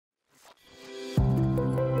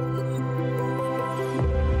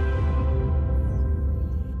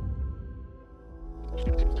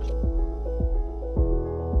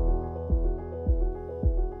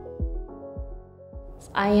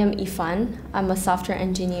I am Yifan. I'm a software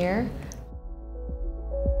engineer.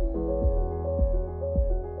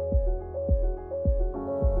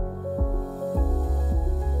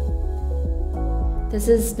 This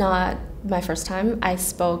is not my first time. I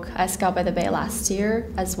spoke at Scala by the Bay last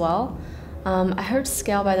year as well. I heard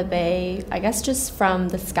Scala by the Bay, I guess just from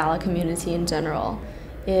the Scala community in general.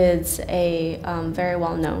 It's a very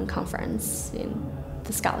well-known conference in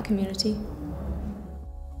the Scala community.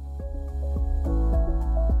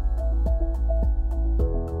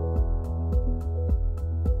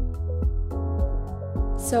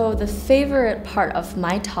 So the favorite part of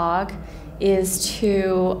my talk is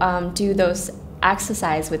to do those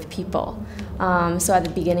exercise with people. So at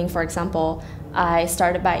the beginning, for example, I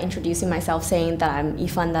started by introducing myself, saying that I'm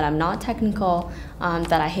Yifan, that I'm not technical,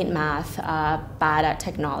 that I hate math, bad at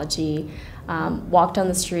technology, walked on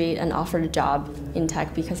the street and offered a job in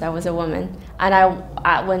tech because I was a woman. And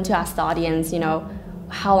I went to ask the audience,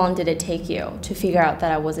 how long did it take you to figure out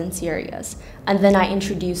that I wasn't serious? And then I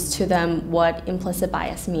introduced to them what implicit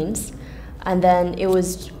bias means. And then it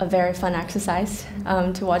was a very fun exercise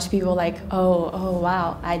to watch people like, oh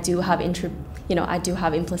wow, I do have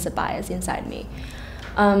implicit bias inside me.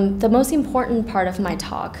 The most important part of my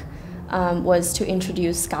talk was to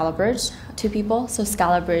introduce ScalaBridge to people. So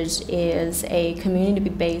ScalaBridge is a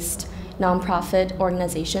community-based nonprofit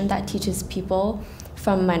organization that teaches people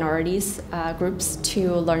from minorities groups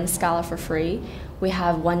to learn Scala for free. We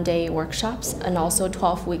have one-day workshops and also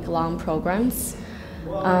 12-week-long programs.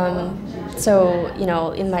 So,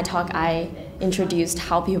 in my talk, I introduced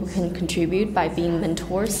how people can contribute by being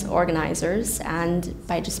mentors, organizers, and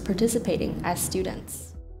by just participating as students.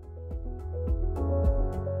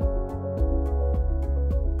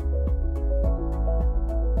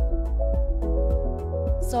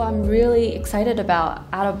 So I'm really excited about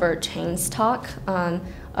Adalbert Chang's talk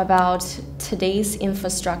about today's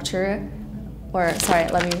infrastructure,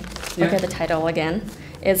 let me look at the title again.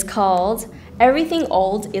 It's called Everything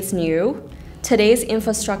Old is New, Today's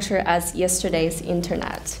Infrastructure as Yesterday's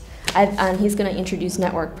Internet. And he's going to introduce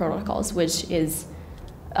network protocols, which is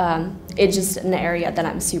it's just an area that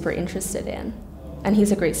I'm super interested in. And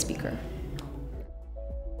he's a great speaker.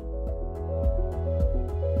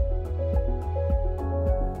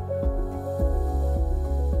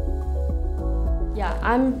 Yeah,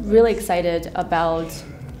 I'm really excited about,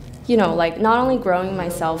 not only growing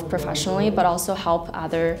myself professionally, but also help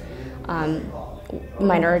other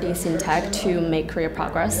minorities in tech to make career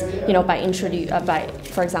progress, by,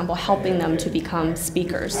 for example, helping them to become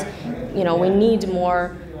speakers. We need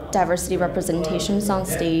more diversity representations on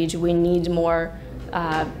stage. We need more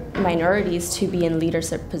minorities to be in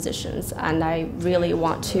leadership positions. And I really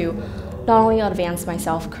want to not only advance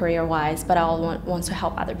myself career-wise, but I want to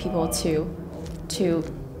help other people to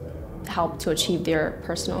help to achieve their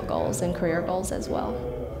personal goals and career goals as well.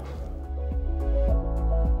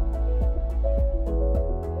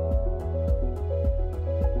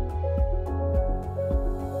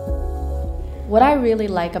 What I really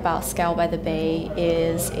like about Scala by the Bay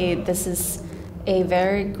is this is a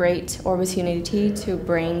very great opportunity to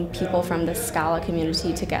bring people from the Scala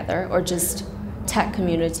community together, or just tech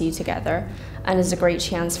community together. And it's a great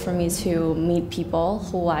chance for me to meet people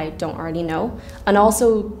who I don't already know, and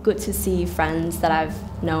also good to see friends that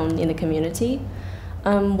I've known in the community.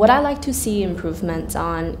 What I like to see improvements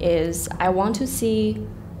on is I want to see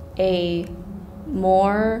a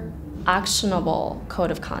more actionable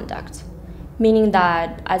code of conduct, meaning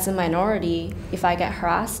that as a minority, if I get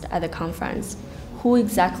harassed at the conference, who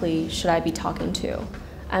exactly should I be talking to,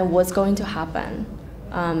 and what's going to happen?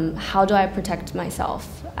 How do I protect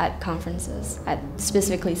myself at conferences, at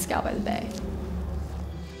specifically Scala by the Bay?